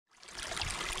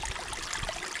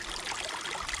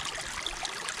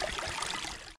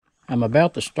I'm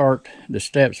about to start the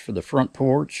steps for the front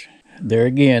porch. There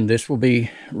again, this will be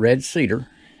red cedar,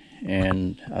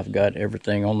 and I've got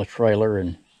everything on the trailer,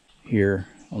 and here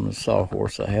on the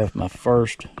sawhorse I have my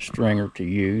first stringer to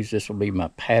use. This will be my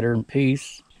pattern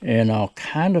piece, and I'll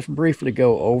kind of briefly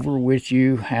go over with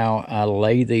you how I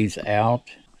lay these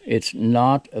out. It's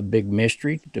not a big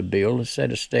mystery to build a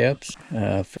set of steps.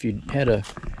 If you had a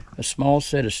small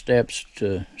set of steps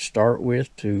to start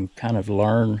with to kind of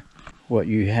learn what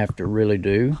you have to really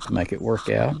do to make it work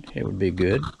out, it would be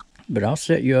good. But I'll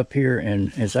set you up here,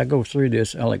 and as I go through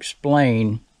this, I'll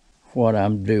explain what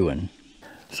I'm doing.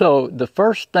 So the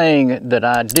first thing that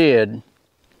I did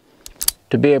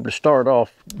to be able to start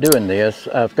off doing this,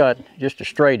 I've got just a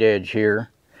straight edge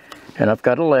here, and I've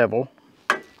got a level.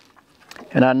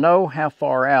 And I know how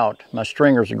far out my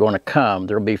stringers are going to come.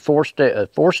 There'll be four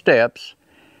steps,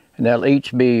 and they'll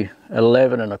each be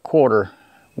 11 1/4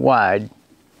 wide.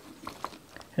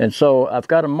 And so I've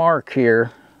got a mark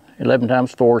here, 11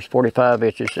 times 4 is 45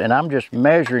 inches, and I'm just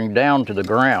measuring down to the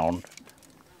ground.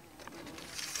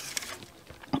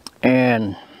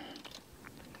 And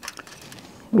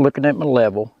looking at my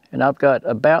level, and I've got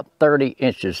about 30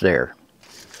 inches there.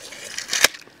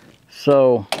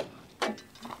 So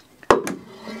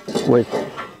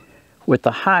with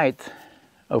the height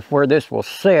of where this will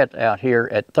sit out here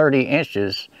at 30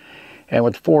 inches, and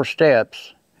with 4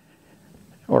 steps,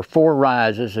 or 4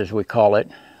 rises as we call it,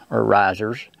 or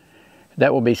risers,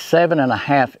 that will be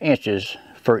 7.5 inches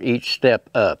for each step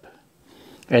up.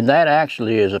 And that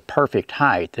actually is a perfect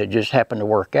height. It just happened to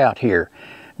work out here.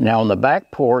 Now on the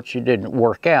back porch, it didn't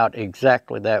work out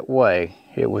exactly that way.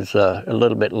 It was a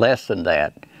little bit less than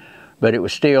that, but it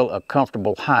was still a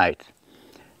comfortable height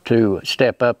to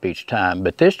step up each time.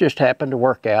 But this just happened to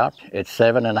work out. It's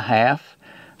 7.5,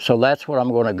 so that's what I'm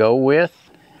going to go with.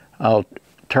 I'll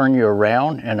turn you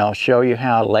around and I'll show you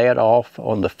how I lay it off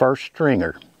on the first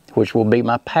stringer, which will be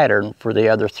my pattern for the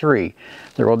other 3.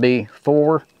 There will be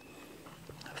four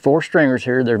stringers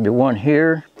here. There'll be one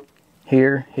here,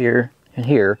 here, here, and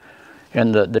here.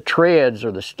 And the treads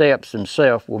or the steps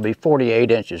themselves will be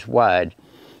 48 inches wide.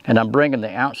 And I'm bringing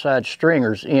the outside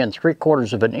stringers in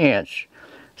 3/4 of an inch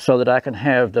so that I can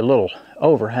have the little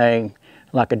overhang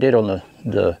like I did on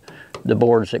the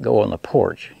boards that go on the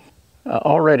porch. I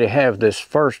already have this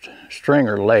first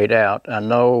stringer laid out. I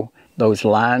know those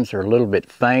lines are a little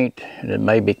bit faint and it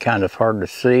may be kind of hard to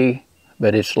see,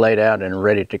 but it's laid out and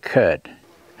ready to cut.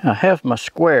 I have my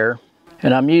square,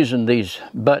 and I'm using these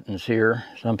buttons here,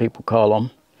 some people call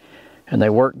them, and they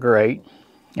work great.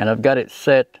 And I've got it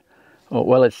set,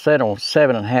 well, it's set on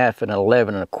 7.5 and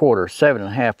 11 1/4.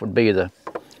 7.5 would be the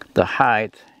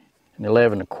height, and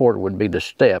 11 1/4 would be the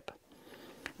step.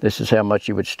 This is how much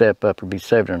you would step up, it would be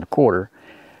 7 1/4.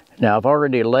 Now I've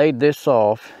already laid this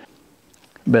off,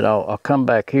 but I'll come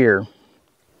back here.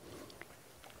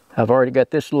 I've already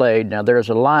got this laid. Now there's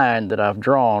a line that I've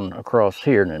drawn across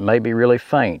here, and it may be really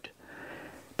faint.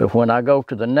 But when I go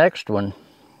to the next one,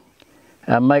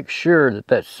 I make sure that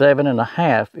that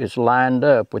 7.5 is lined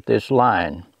up with this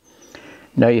line.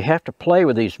 Now you have to play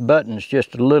with these buttons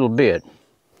just a little bit.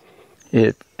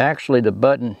 Actually the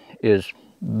button is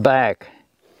back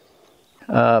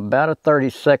about a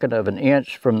 32nd of an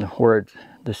inch from where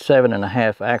the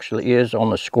 7.5 actually is on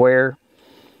the square.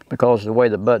 Because of the way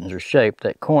the buttons are shaped,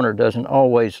 that corner doesn't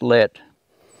always let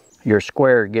your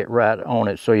square get right on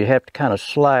it. So you have to kind of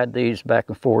slide these back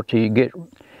and forth till you get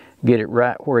it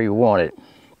right where you want it.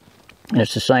 And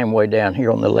it's the same way down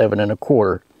here on the 11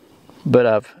 1/4. But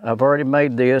I've already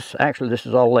made this. Actually, this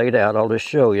is all laid out. I'll just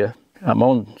show you. I'm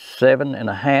on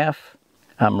 7.5.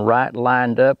 I'm right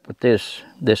lined up with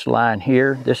this line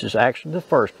here. This is actually the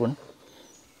first one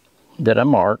that I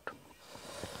marked.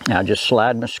 Now I just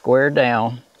slide my square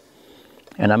down,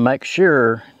 and I make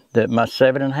sure that my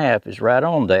 7.5 is right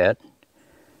on that,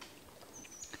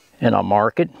 and I'll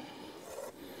mark it,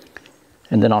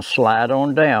 and then I'll slide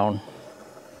on down,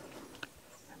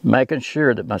 making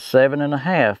sure that my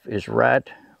 7.5 is right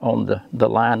on the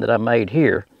line that I made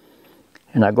here.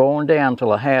 And I go on down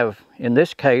till I have, in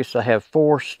this case, I have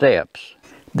 4 steps.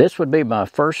 This would be my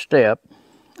first step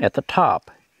at the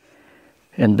top.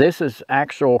 And this is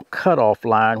actual cutoff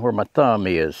line where my thumb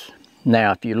is.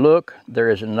 Now, if you look, there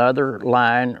is another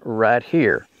line right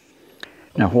here.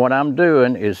 Now, what I'm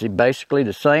doing is basically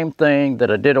the same thing that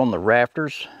I did on the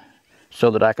rafters so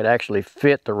that I could actually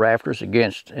fit the rafters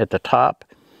against at the top.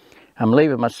 I'm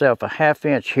leaving myself a 1/2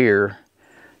 inch here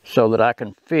so that I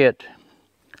can fit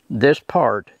this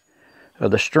part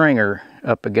of the stringer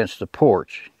up against the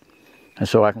porch. And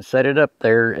so I can set it up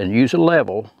there and use a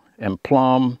level and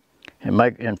plumb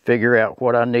and figure out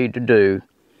what I need to do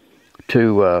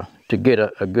to to get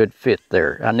a good fit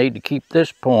there. I need to keep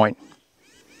this point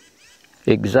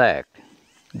exact,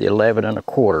 the 11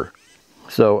 1/4.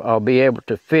 So I'll be able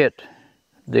to fit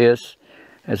this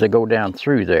as I go down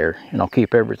through there, and I'll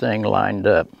keep everything lined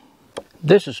up.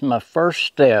 This is my first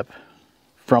step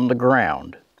from the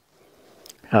ground.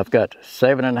 I've got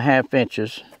 7 1/2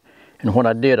 inches, and what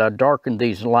I did, I darkened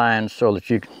these lines so that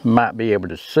you might be able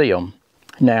to see them.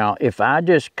 Now, if I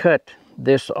just cut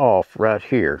this off right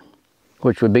here,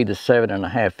 which would be the 7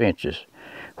 1/2 inches,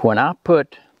 when I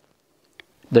put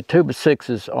the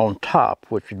 2x6s on top,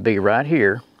 which would be right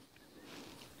here,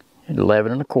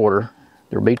 11 1/4,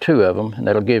 there'll be 2 of them, and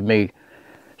that'll give me,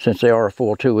 since they are a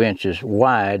full 2 inches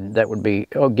wide, that would be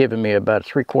giving me about a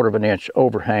 3/4 inch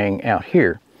overhang out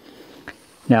here.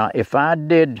 Now, if I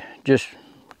did just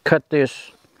cut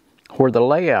this where the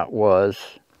layout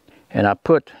was, and I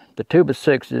put the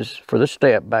 2x6s for the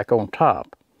step back on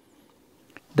top,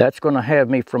 that's going to have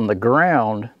me from the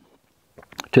ground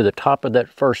to the top of that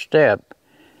first step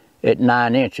at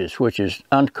 9 inches, which is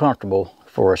uncomfortable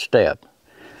for a step.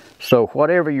 So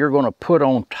whatever you're going to put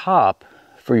on top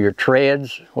for your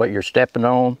treads, what you're stepping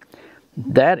on,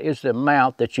 that is the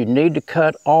amount that you need to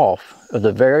cut off of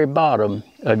the very bottom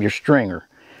of your stringer.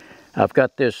 I've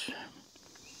got this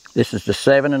is the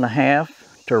 7 1/2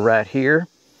 to right here.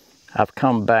 I've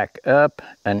come back up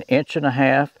 1 1/2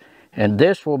 inches, and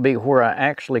this will be where I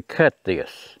actually cut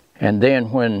this. And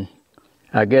then when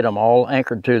I get them all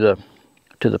anchored to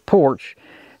the porch,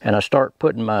 and I start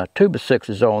putting my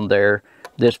 2x6s on there,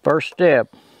 this first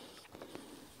step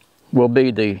will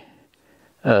be the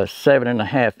 7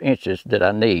 1/2 inches that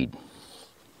I need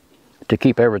to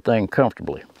keep everything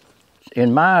comfortably.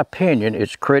 In my opinion,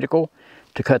 it's critical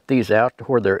to cut these out to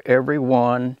where every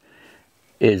one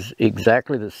is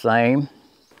exactly the same.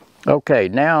 Okay,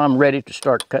 now I'm ready to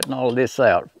start cutting all of this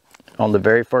out on the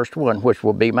very first one, which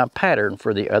will be my pattern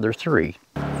for the other 3.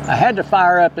 I had to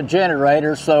fire up the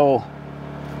generator, so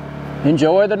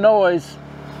enjoy the noise.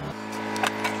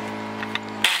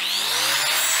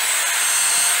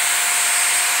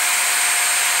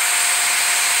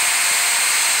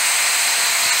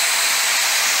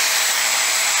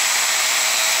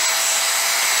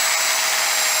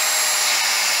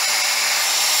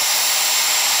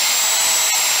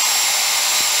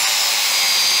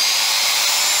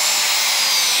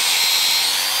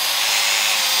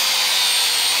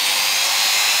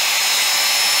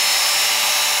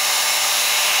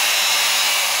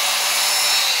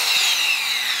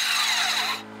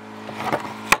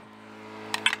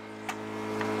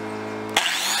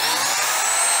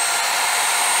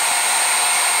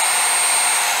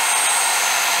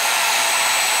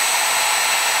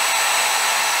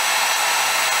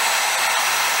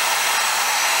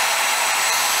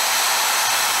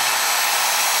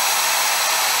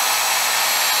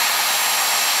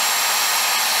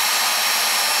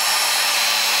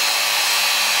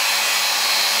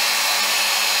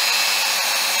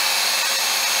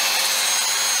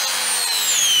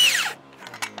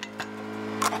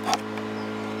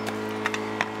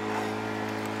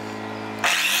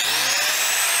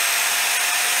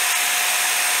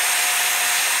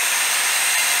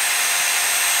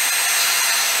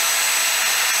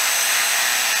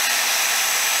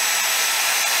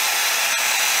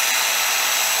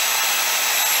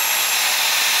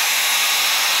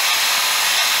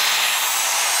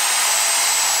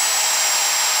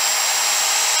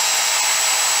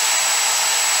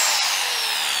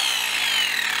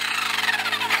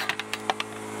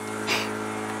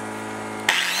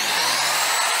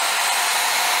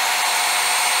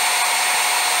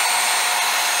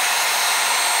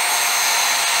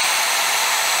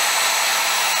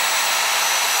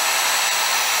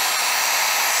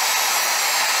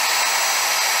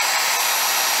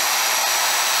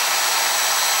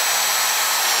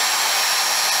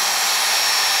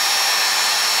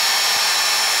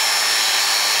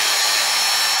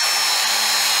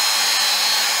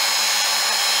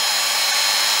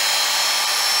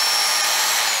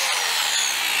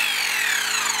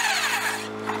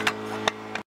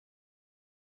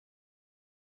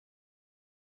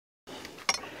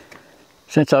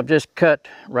 Since I've just cut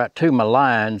right to my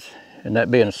lines, and that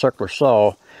being a circular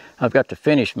saw, I've got to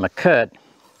finish my cut,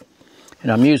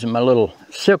 and I'm using my little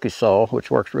silky saw, which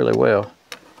works really well.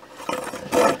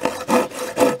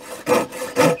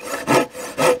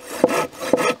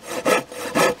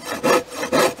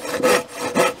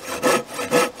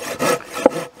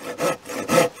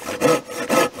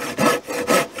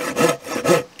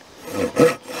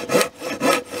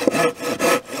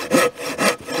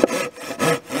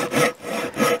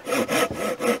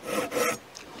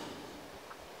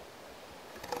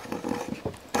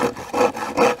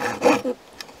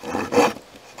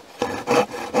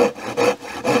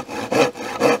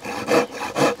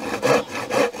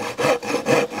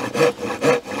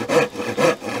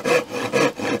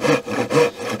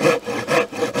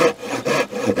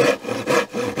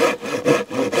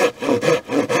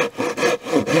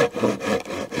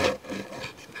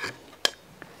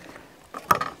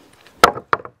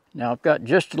 got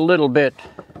just a little bit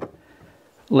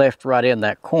left right in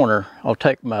that corner, I'll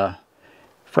take my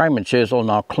framing chisel and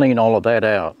I'll clean all of that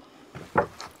out.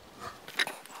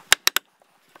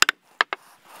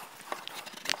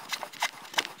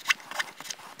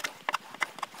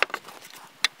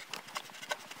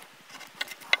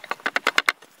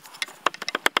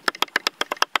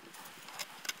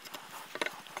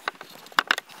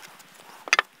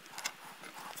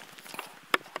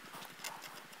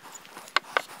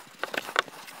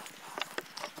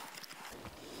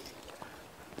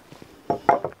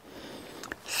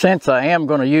 Since I am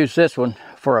going to use this one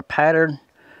for a pattern,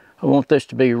 I want this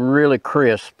to be really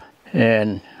crisp,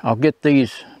 and I'll get the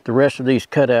rest of these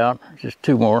cut out, just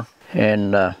 2 more,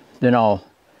 and then I'll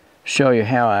show you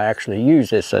how I actually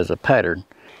use this as a pattern.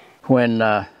 When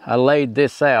I laid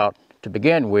this out to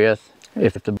begin with,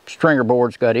 if the stringer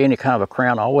board's got any kind of a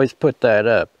crown, I always put that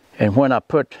up. And when I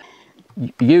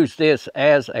use this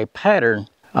as a pattern,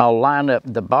 I'll line up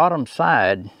the bottom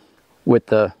side with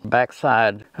the back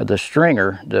side of the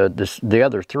stringer, the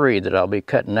other 3 that I'll be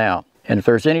cutting out. And if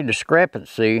there's any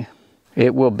discrepancy,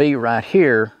 it will be right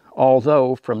here,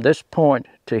 although from this point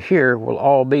to here will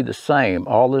all be the same.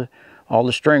 All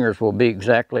the stringers will be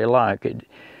exactly alike.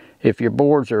 If your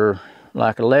boards are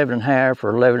like 11.5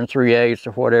 or 11 3/8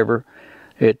 or whatever,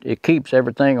 it keeps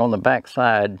everything on the back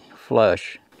side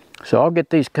flush. So I'll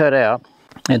get these cut out,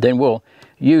 and then we'll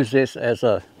use this as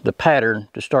the pattern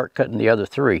to start cutting the other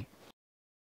 3.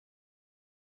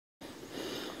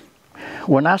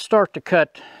 When I start to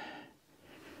cut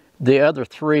the other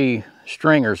 3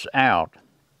 stringers out,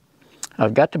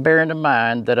 I've got to bear in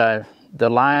mind that the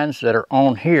lines that are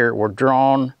on here were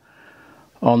drawn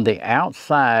on the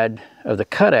outside of the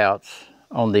cutouts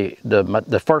on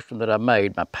the first one that I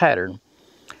made, my pattern.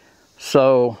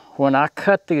 So when I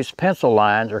cut these pencil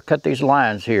lines, or cut these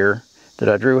lines here that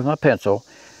I drew with my pencil,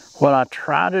 what I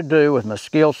try to do with my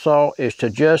skill saw is to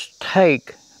just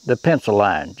take the pencil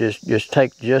line, just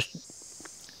take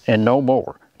and no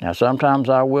more. Now sometimes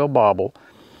I will bobble,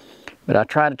 but I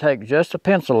try to take just a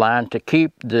pencil line to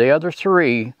keep the other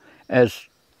 3 as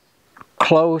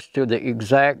close to the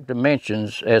exact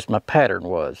dimensions as my pattern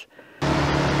was.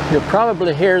 You'll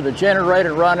probably hear the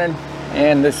generator running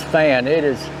and this fan. It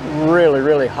is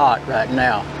really hot right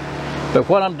now. But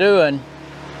what I'm doing,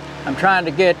 I'm trying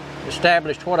to get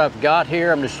established what I've got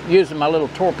here. I'm just using my little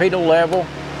torpedo level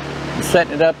and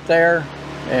setting it up there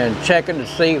and checking to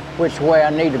see which way I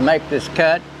need to make this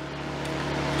cut,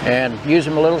 and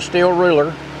using my little steel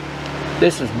ruler.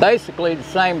 This is basically the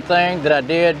same thing that I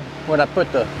did when I put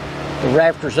the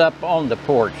rafters up on the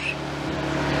porch.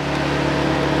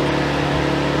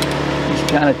 Just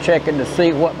kind of checking to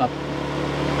see what my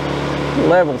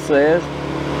level says.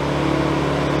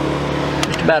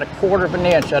 Just about 1/4 of an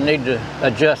inch I need to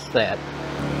adjust that.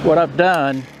 What I've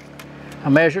done, I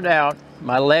measured out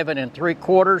my 11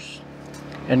 3/4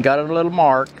 and got a little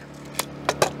mark.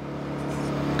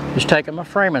 Just taking my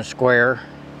framing square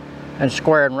and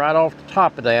squaring right off the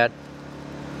top of that,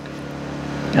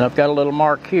 and I've got a little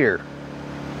mark here.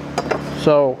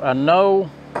 So I know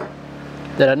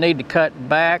that I need to cut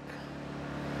back,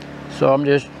 so I'm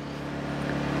just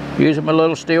using my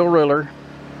little steel ruler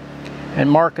and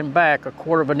marking back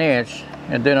 1/4 of an inch,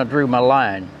 and then I drew my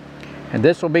line. And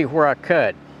this will be where I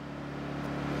cut.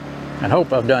 I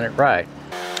hope I've done it right.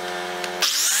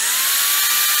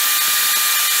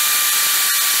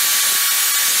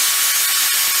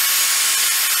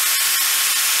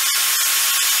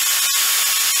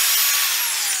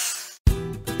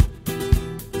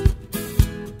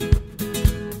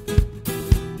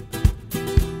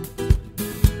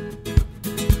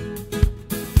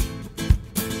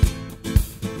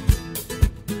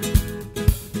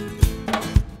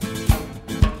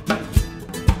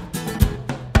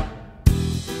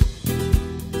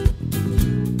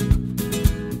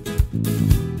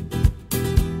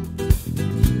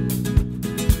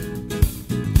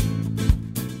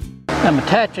 I'm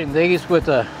attaching these with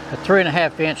a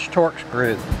 3.5 inch Torx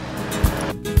screw.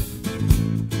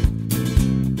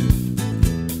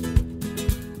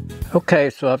 Okay,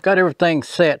 so I've got everything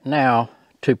set now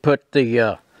to put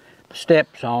the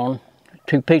steps on.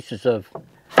 2 pieces of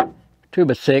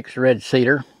 2x6 red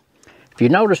cedar. If you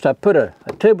noticed, I put a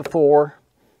 2x4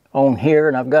 on here,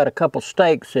 and I've got a couple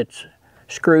stakes that's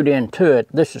screwed into it.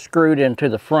 This is screwed into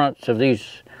the fronts of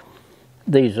these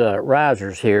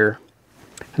risers here.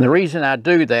 And the reason I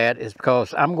do that is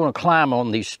because I'm going to climb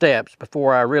on these steps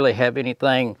before I really have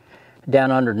anything down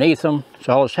underneath them.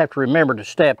 So I'll just have to remember to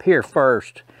step here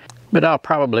first. But I'll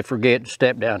probably forget to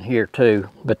step down here too.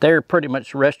 But they're pretty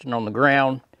much resting on the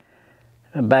ground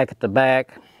and back at the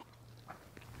back.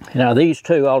 Now these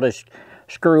two I'll just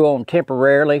screw on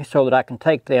temporarily so that I can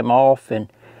take them off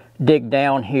and dig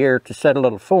down here to set a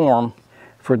little form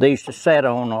for these to set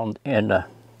on and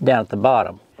down at the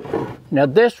bottom. Now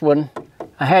this one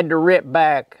I had to rip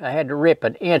back. I had to rip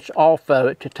an inch off of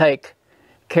it to take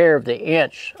care of the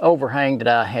inch overhang that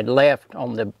I had left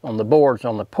on the boards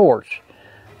on the porch.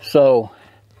 So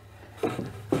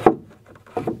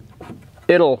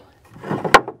it'll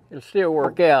still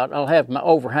work out. I'll have my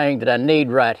overhang that I need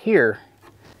right here.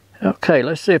 Okay,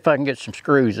 let's see if I can get some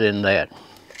screws in that.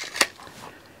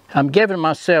 I'm giving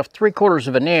myself 3/4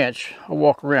 of an inch. I'll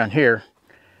walk around here.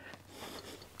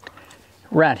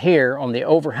 Right here on the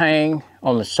overhang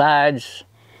on the sides.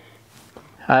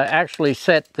 I actually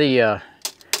set the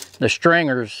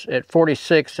stringers at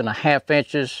 46.5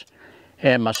 inches,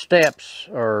 and my steps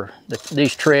are,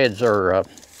 these treads are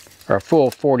a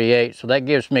full 48, so that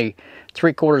gives me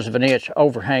 3/4 of an inch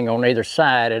overhang on either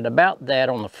side and about that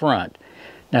on the front.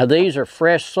 Now these are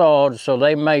fresh sawed, so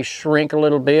they may shrink a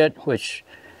little bit, which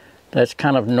that's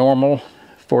kind of normal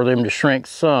for them to shrink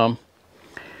some.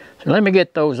 So let me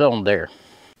get those on there.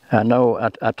 I know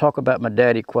I talk about my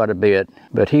daddy quite a bit,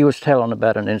 but he was telling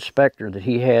about an inspector that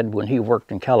he had when he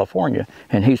worked in California,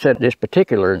 and he said this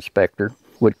particular inspector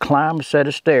would climb a set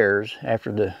of stairs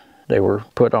after they were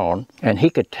put on, and he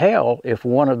could tell if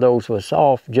one of those was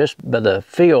off just by the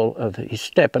feel of his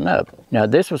stepping up. Now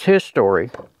this was his story.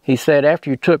 He said after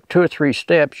you took 2 or 3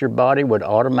 steps, your body would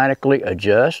automatically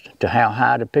adjust to how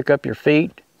high to pick up your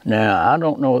feet. Now I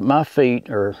don't know if my feet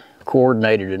are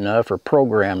coordinated enough or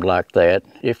programmed like that.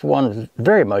 If one was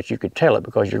very much, you could tell it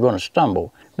because you're going to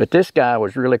stumble. But this guy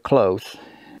was really close.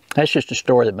 That's just a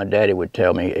story that my daddy would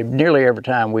tell me. Nearly every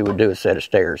time we would do a set of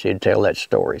stairs, he'd tell that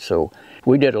story. So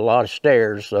we did a lot of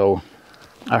stairs, so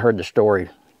I heard the story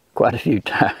quite a few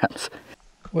times.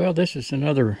 Well, this is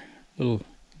another little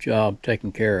job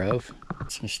taken care of.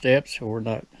 Some steps so we're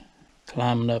not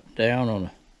climbing up and down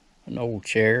on an old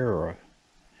chair or a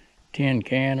tin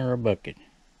can or a bucket.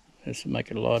 This will make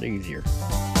it a lot easier.